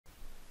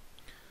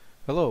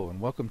Hello and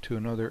welcome to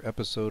another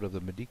episode of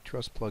the Medeek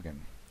Truss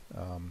Plugin.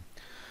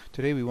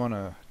 Today we want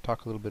to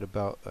talk a little bit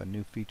about a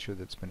new feature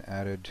that's been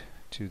added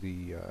to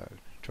the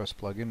Truss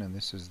plugin, and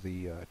this is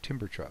the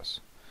timber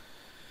truss.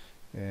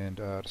 And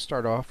to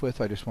start off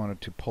with, I just wanted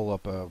to pull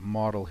up a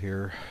model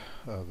here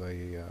of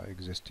a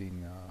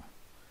existing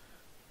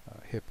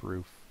hip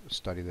roof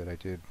study that I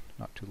did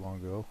not too long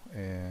ago,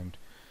 and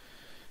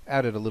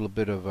added a little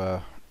bit of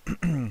a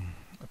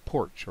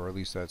porch, or at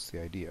least that's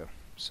the idea.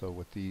 So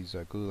with these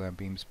glulam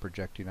beams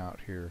projecting out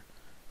here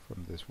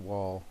from this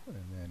wall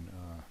and then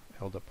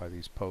held up by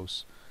these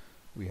posts,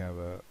 we have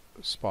a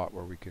spot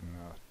where we can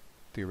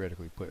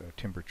theoretically put a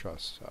timber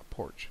truss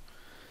porch.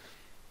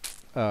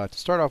 To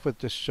start off with,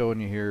 just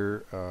showing you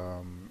here,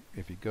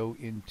 if you go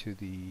into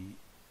the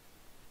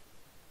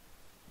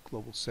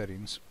global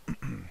settings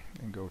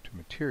and go to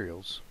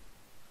materials,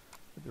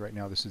 right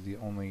now this is the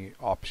only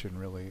option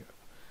really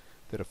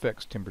that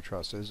affects timber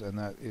trusses, and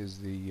that is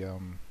the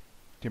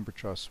timber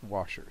truss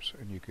washers,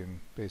 and you can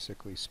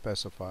basically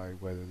specify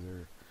whether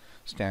they're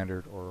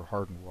standard or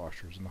hardened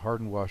washers, and the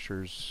hardened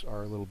washers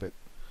are a little bit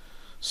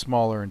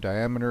smaller in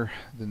diameter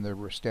than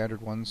the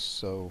standard ones,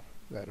 so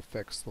that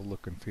affects the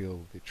look and feel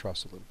of the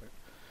truss a little bit.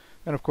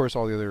 And of course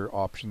all the other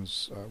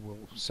options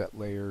will set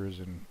layers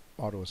and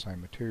auto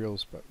assign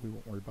materials, but we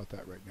won't worry about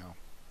that right now.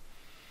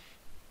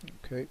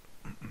 Okay.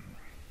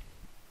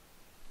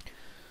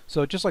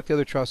 So just like the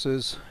other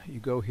trusses, you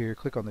go here,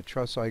 click on the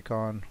truss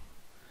icon,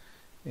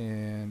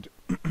 and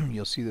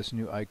you'll see this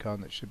new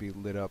icon that should be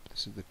lit up.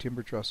 This is the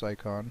timber truss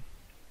icon.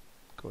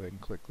 Go ahead and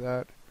click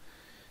that,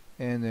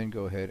 and then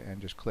go ahead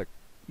and just click.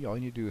 All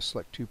you need to do is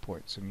select 2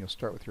 points, and you'll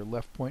start with your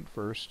left point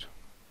first,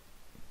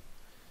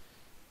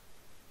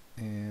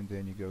 and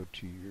then you go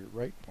to your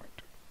right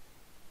point,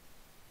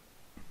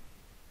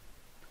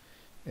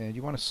 and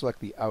you want to select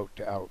the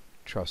out-to-out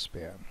truss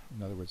span.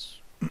 In other words,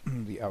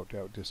 the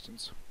out-to-out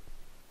distance.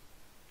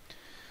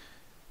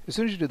 As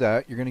soon as you do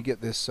that, you're going to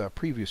get this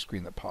preview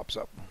screen that pops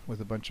up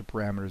with a bunch of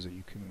parameters that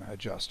you can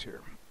adjust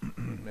here.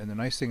 And the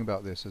nice thing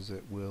about this is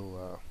it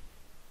will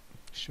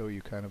show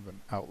you kind of an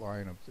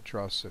outline of the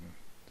truss and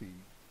the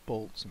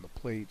bolts and the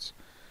plates,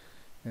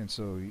 and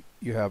so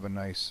you have a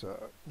nice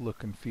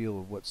look and feel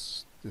of what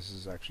this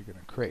is actually going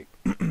to create.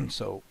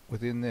 So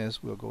within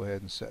this, we'll go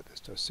ahead and set this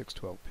to a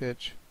 6/12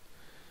 pitch.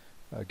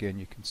 Again,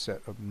 you can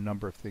set a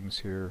number of things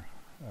here,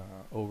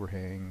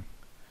 overhang.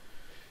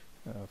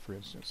 For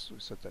instance, we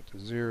set that to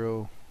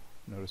 0.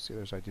 Notice the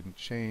other side didn't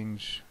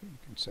change. You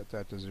can set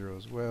that to 0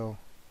 as well,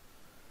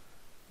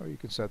 or you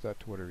can set that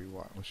to whatever you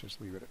want. Let's just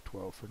leave it at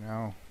 12 for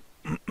now.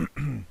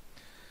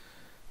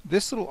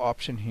 This little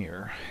option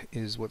here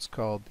is what's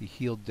called the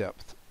heel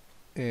depth,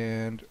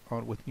 and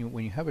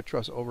when you have a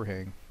truss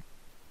overhang,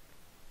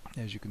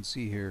 as you can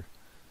see here,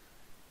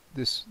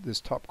 this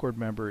top chord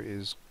member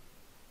is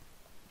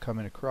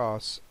coming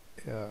across,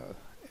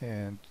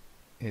 and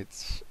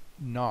it's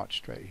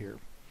notched right here,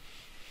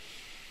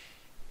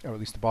 or at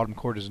least the bottom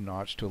chord is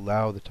notched to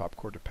allow the top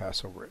chord to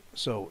pass over it.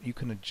 So you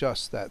can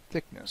adjust that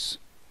thickness.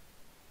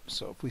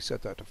 So if we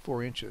set that to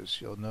 4 inches,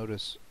 you'll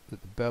notice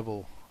that the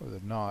bevel, or the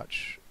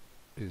notch,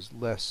 is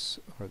less,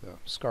 or the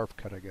scarf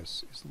cut I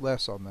guess, is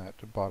less on that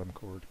bottom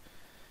chord,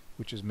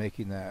 which is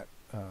making that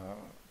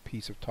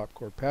piece of top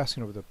chord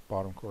passing over the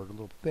bottom chord a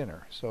little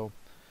thinner. So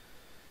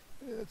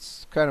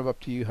it's kind of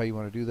up to you how you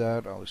want to do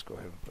that. I'll just go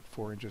ahead and put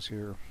 4 inches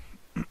here.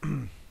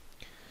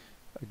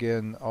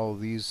 Again, all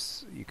of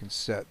these you can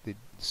set the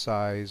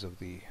size of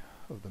the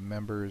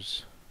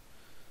members.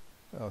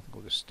 I think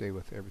we'll just stay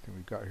with everything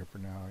we've got here for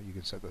now. You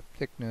can set the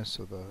thickness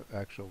of the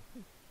actual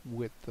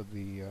width of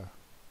the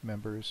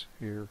members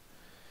here.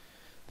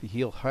 The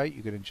heel height,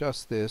 you can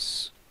adjust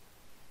this,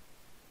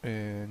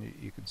 and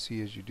you can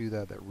see as you do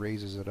that, that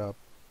raises it up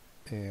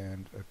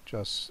and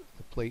adjusts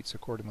the plates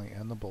accordingly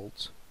and the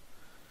bolts.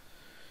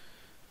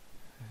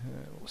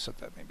 We'll set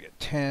that maybe at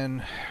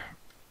 10.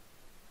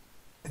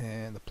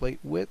 And the plate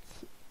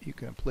width, you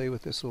can play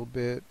with this a little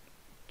bit.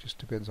 Just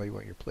depends how you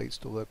want your plates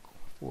to look.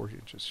 4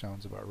 inches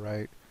sounds about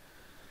right.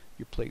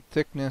 Your plate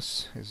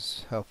thickness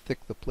is how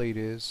thick the plate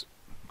is.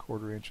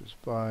 1/4 inch is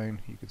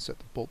fine. You can set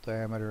the bolt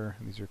diameter,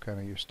 and these are kind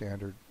of your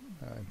standard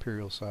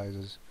imperial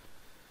sizes.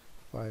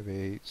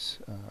 5/8.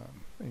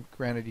 And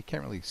granted, you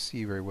can't really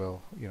see very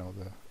well, you know,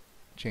 the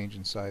change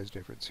in size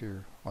difference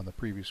here on the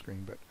preview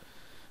screen, but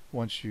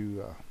once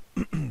you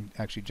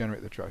actually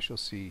generate the truss, you'll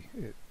see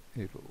it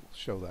will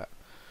show that.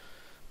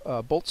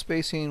 Bolt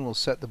spacing, we'll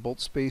set the bolt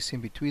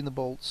spacing between the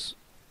bolts.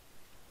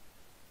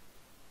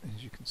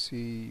 As you can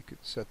see, you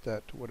could set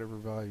that to whatever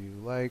value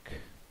you like.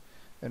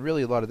 And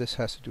really a lot of this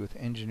has to do with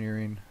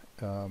engineering,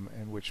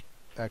 and which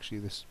actually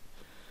this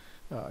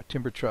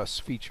timber truss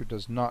feature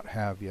does not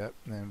have yet,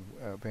 and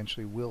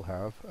eventually will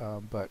have.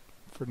 But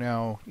for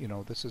now, you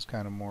know, this is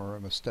kind of more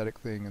of an aesthetic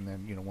thing, and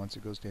then, you know, once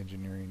it goes to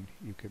engineering,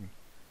 you can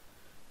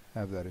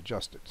have that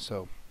adjusted.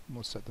 So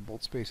we'll set the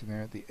bolt spacing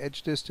there. The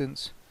edge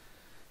distance,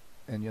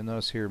 and you'll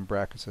notice here in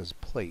brackets says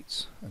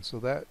plates, and so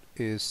that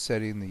is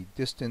setting the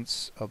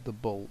distance of the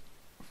bolt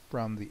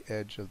from the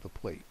edge of the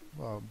plate,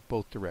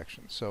 both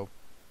directions. So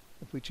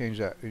if we change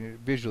that,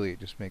 visually it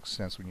just makes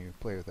sense when you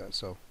play with that.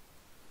 So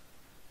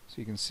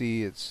you can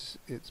see it's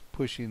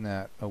pushing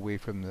that away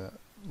from the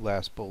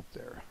last bolt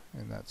there,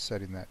 and that's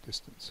setting that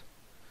distance.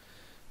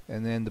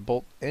 And then the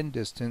bolt end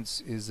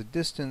distance is the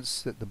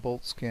distance that the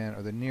bolts can,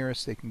 or the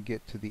nearest they can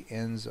get to the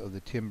ends of the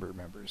timber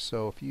members.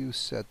 So if you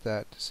set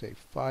that to say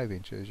 5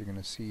 inches, you're going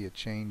to see a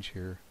change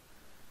here,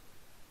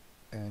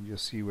 and you'll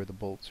see where the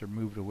bolts are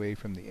moved away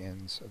from the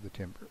ends of the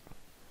timber.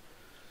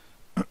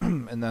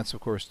 And that's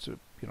of course to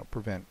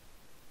prevent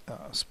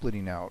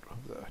splitting out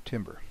of the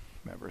timber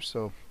members.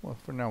 So well,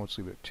 for now let's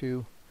leave it at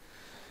 2.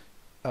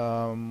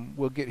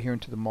 We'll get here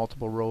into the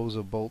multiple rows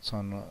of bolts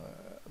on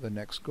the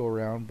next go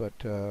around, but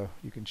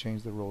you can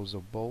change the rows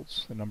of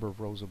bolts, the number of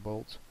rows of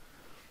bolts,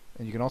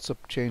 and you can also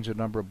change the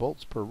number of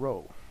bolts per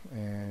row.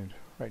 And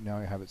right now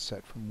I have it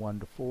set from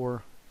 1 to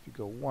 4. If you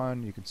go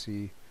 1, you can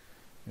see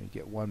you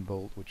get 1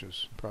 bolt, which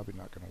is probably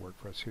not going to work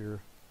for us here.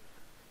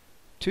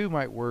 2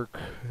 might work.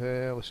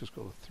 Let's just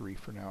go with 3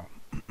 for now.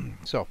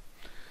 So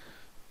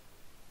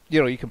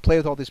you can play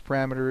with all these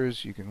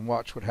parameters. You can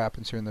watch what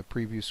happens here in the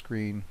preview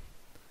screen.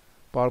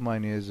 Bottom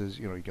line is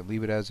you can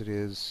leave it as it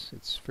is.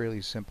 It's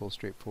fairly simple,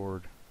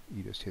 straightforward.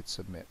 You just hit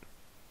submit,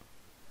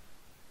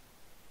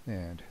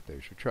 and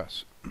there's your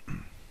truss.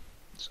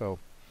 So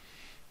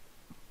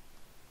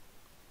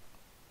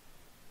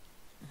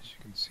as you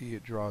can see,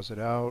 it draws it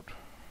out.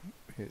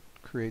 It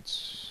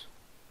creates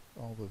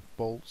all the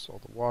bolts, all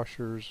the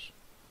washers,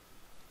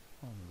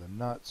 all the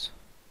nuts.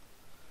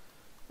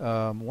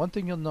 One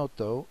thing you'll note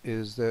though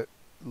is that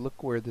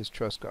look where this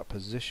truss got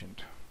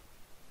positioned.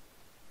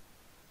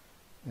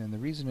 And the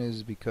reason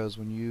is because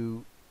when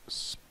you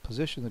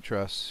position the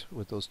truss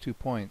with those 2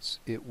 points,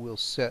 it will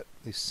set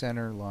the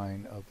center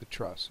line of the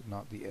truss,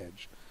 not the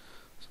edge.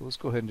 So let's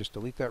go ahead and just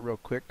delete that real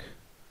quick.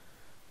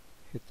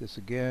 Hit this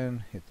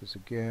again,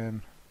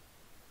 and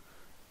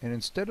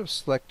instead of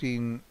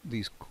selecting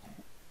these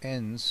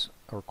ends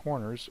or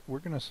corners,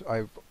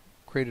 I've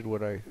created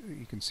what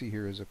you can see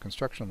here is a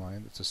construction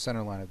line. That's the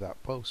center line of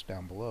that post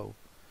down below.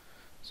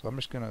 So I'm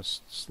just going to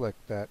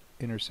select that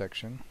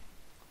intersection.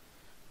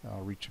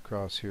 I'll reach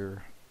across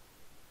here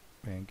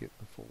and get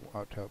the full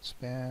out-to-out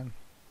span,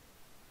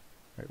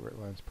 right where it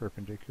lines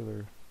perpendicular.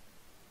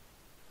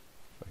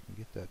 If I can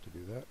get that to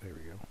do that, there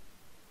we go.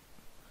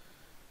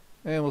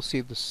 And we'll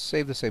save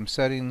the same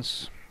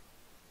settings.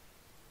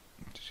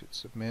 Just hit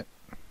submit,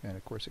 and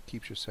of course it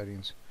keeps your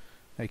settings.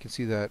 Now you can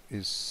see that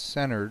is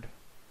centered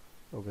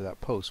over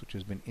that post, which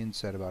has been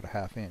inset about a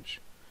 1/2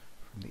 inch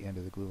from the end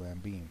of the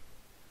glulam beam.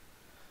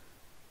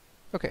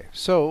 Okay,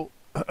 so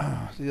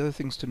the other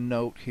things to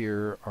note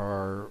here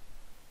are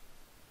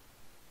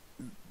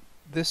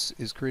this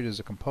is created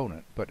as a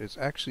component, but it's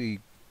actually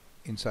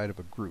inside of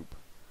a group.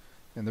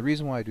 And the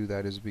reason why I do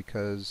that is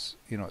because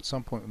at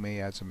some point we may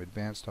add some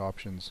advanced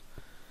options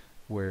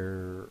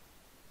where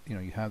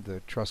you have the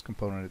truss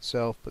component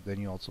itself, but then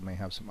you also may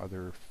have some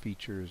other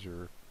features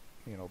or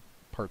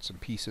parts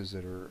and pieces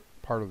that are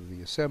part of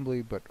the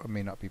assembly but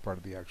may not be part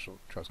of the actual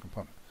truss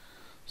component.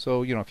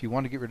 So if you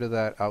want to get rid of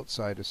that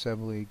outside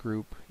assembly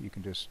group, you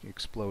can just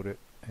explode it,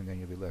 and then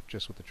you'll be left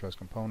just with the truss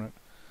component.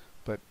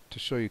 But to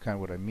show you kind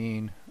of what I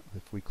mean,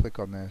 if we click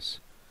on this,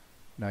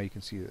 now you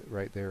can see that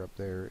right there, up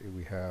there,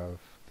 we have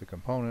the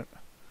component.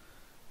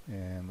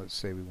 And let's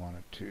say we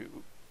wanted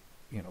to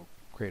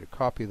create a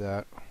copy of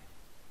that.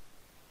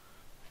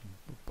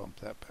 Bump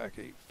that back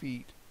 8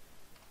 feet.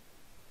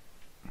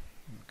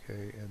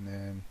 Okay, and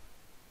then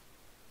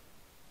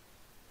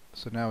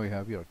so now we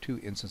have 2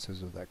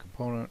 instances of that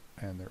component,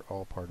 and they're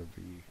all part of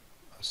the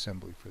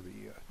assembly for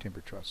the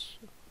timber trusses.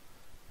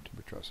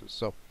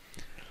 So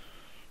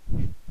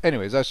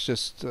anyways, that's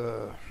just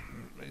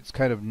it's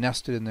kind of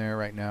nested in there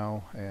right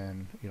now,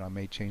 and I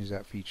may change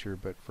that feature,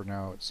 but for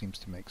now it seems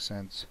to make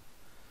sense.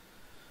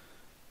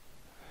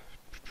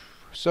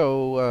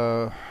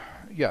 So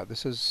yeah,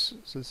 this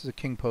is a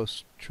king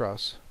post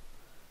truss,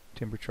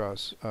 timber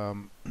truss.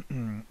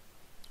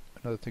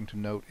 Another thing to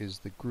note is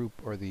the group,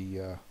 or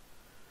the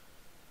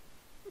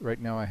right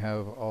now I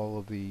have all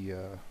of the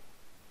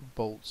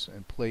bolts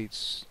and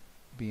plates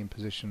being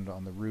positioned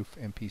on the roof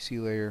MPC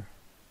layer,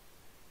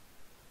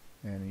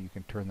 and you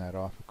can turn that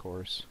off of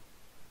course,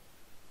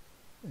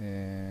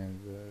 and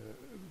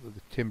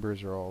the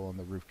timbers are all on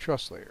the roof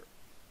truss layer.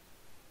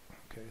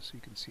 Okay, so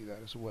you can see that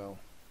as well.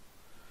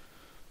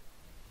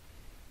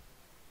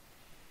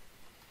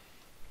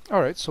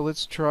 Alright, so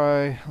let's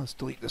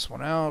delete this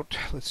one out.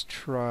 Let's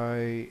try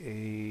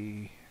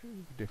a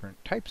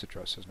different types of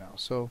trusses now.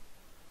 So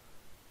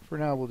for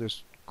now we'll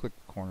just click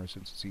the corner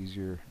since it's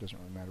easier. It doesn't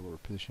really matter where we're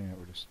positioning it,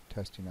 we're just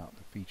testing out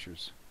the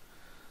features.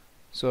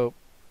 So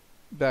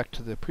back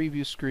to the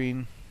preview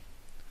screen.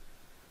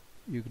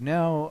 You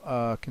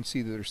now can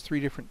see that there's 3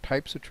 different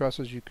types of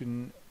trusses you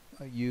can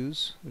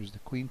use. There's the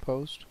queen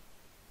post,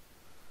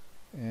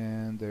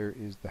 and there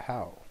is the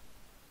howl.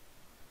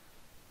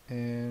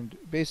 And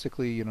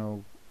basically,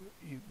 you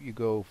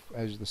go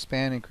as the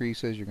span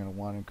increases, you're going to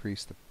want to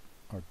increase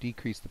or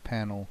decrease the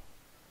panel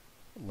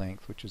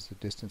length, which is the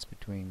distance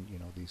between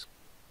these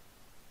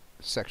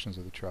sections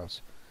of the truss.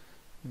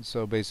 And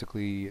so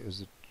basically,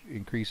 as it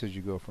increases,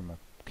 you go from a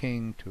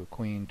king to a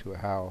queen to a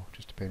how,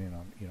 just depending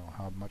on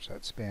how much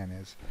that span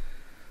is.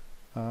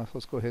 So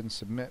let's go ahead and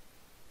submit,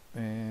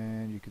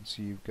 and you can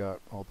see you've got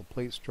all the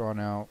plates drawn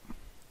out,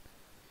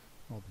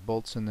 all the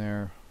bolts in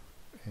there,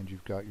 and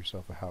you've got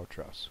yourself a Howl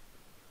truss.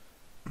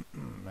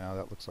 Now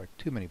that looks like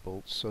too many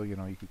bolts, so you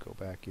could go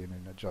back in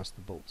and adjust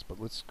the bolts.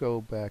 But let's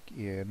go back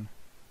in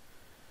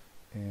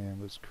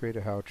and let's create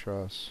a Howl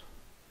truss.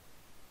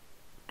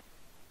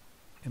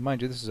 And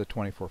mind you, this is a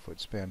 24-foot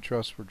span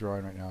truss we're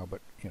drawing right now,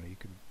 but you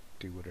can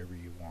do whatever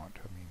you want.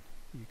 I mean,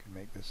 you can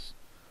make this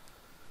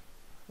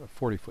a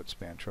 40-foot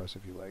span truss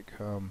if you like.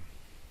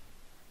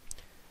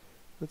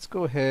 Let's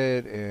go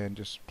ahead and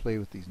just play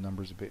with these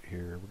numbers a bit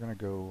here. We're going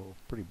to go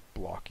pretty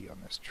blocky on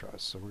this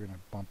truss, so we're going to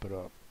bump it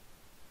up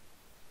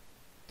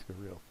to a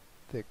real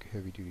thick,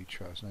 heavy-duty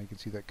truss. Now you can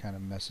see that kind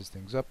of messes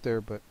things up there,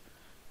 but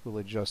we'll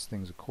adjust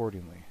things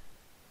accordingly.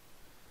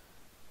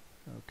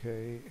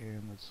 Okay,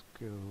 and let's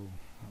go,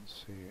 let's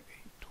say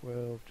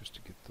 812, just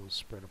to get those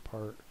spread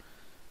apart.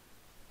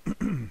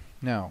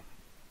 Now,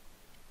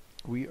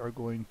 we are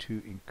going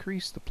to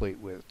increase the plate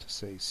width to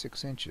say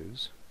 6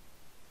 inches.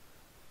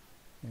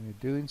 And in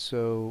doing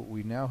so,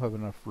 we now have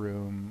enough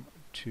room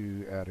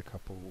to add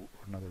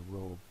another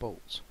row of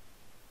bolts.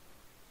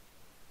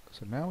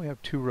 So now we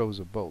have 2 rows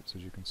of bolts,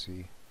 as you can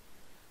see.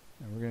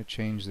 And we're going to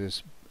change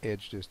this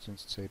edge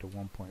distance, say, to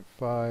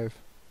 1.5.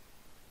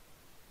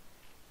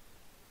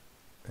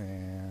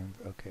 And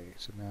okay,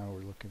 so now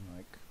we're looking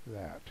like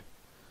that.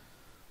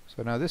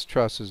 So now this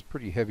truss is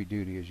pretty heavy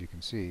duty, as you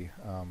can see.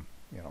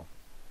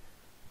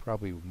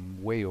 Probably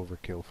way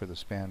overkill for the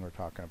span we're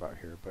talking about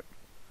here, but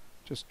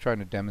just trying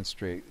to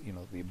demonstrate,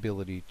 the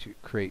ability to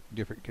create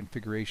different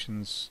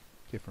configurations,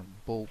 different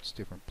bolts,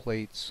 different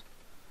plates.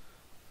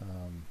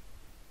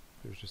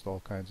 There's just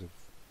all kinds of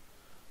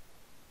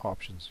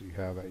options you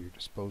have at your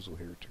disposal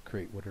here to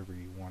create whatever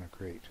you want to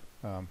create.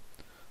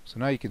 So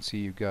now you can see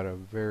you've got a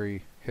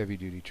very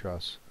heavy-duty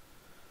truss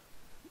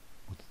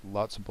with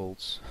lots of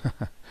bolts.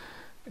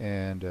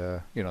 And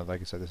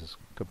like I said, this is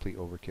complete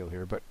overkill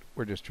here, but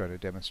we're just trying to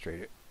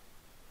demonstrate it.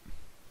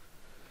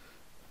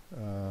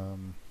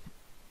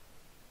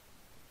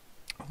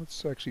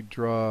 Let's actually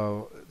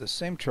draw the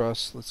same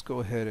truss. Let's go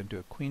ahead and do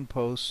a queen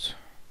post.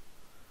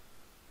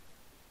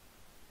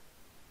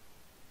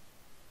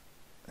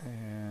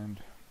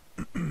 And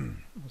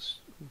let's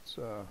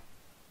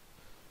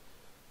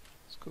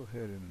go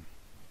ahead and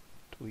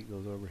delete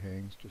those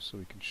overhangs just so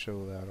we can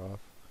show that off.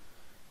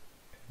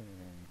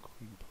 And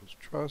queen post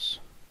truss.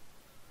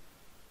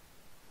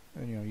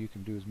 And you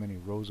can do as many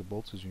rows of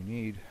bolts as you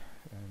need,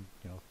 and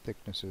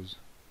thicknesses.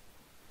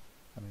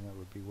 I mean, that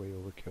would be way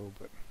overkill,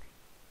 but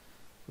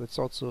let's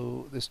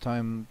also, this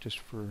time, just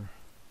for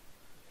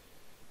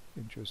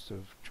interest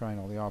of trying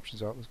all the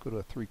options out, let's go to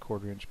a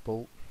 3/4 inch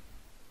bolt.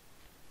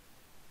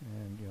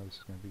 And this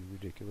is going to be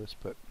ridiculous,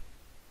 but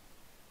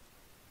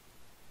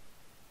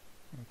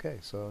okay.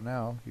 So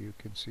now you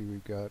can see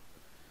we've got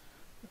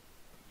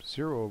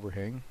 0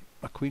 overhang,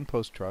 a queen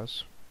post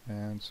truss,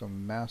 and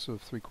some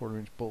massive 3/4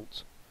 inch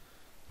bolts,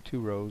 2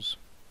 rows.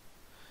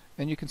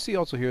 And you can see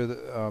also here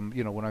that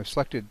when I've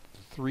selected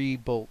 3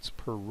 bolts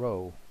per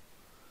row,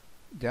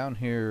 down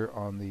here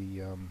on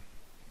the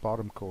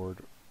bottom chord,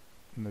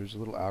 and there's a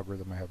little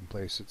algorithm I have in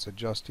place. It's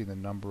adjusting the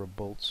number of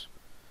bolts,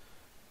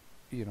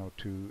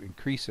 to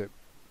increase it,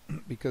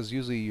 because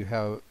usually you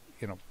have,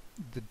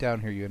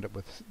 down here you end up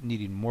with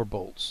needing more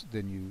bolts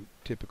than you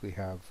typically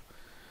have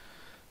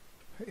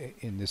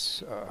in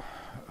this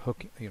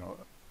hook,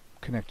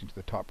 connecting to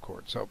the top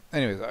chord. So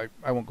anyways,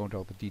 I won't go into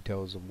all the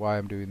details of why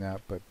I'm doing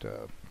that, but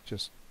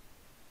just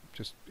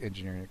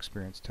engineering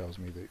experience tells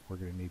me that we're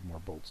going to need more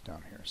bolts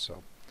down here.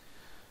 So,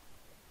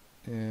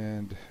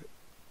 and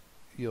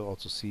you'll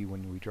also see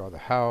when we draw the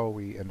how,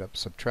 we end up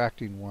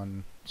subtracting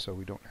 1, so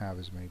we don't have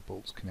as many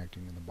bolts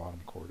connecting in the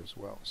bottom chord as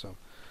well. So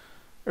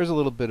there's a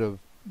little bit of,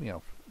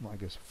 I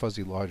guess,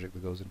 fuzzy logic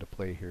that goes into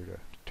play here to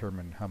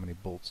determine how many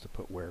bolts to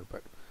put where,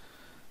 but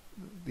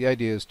the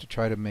idea is to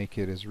try to make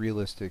it as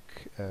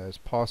realistic as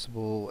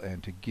possible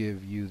and to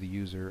give you, the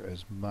user,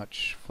 as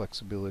much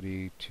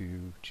flexibility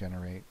to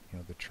generate,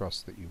 the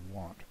truss that you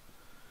want.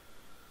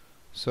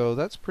 So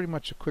that's pretty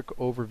much a quick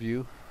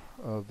overview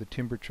of the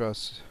timber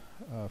truss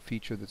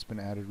feature that's been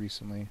added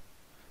recently.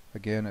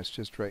 Again, it's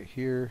just right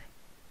here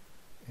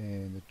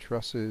in the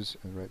trusses,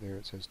 and right there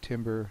it says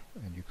timber,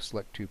 and you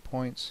select 2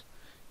 points,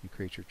 you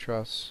create your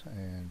truss,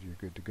 and you're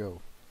good to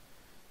go.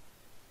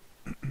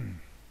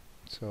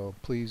 So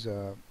please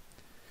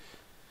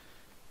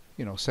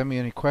send me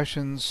any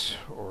questions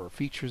or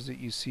features that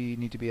you see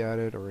need to be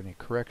added, or any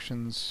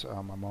corrections.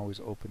 I'm always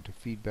open to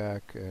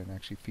feedback, and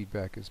actually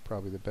feedback is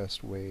probably the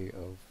best way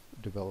of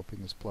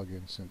developing this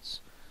plugin,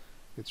 since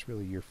it's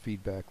really your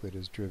feedback that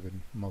has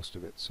driven most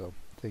of it. So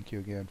thank you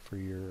again for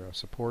your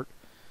support,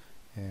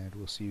 and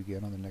we'll see you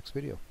again on the next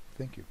video.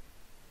 Thank you.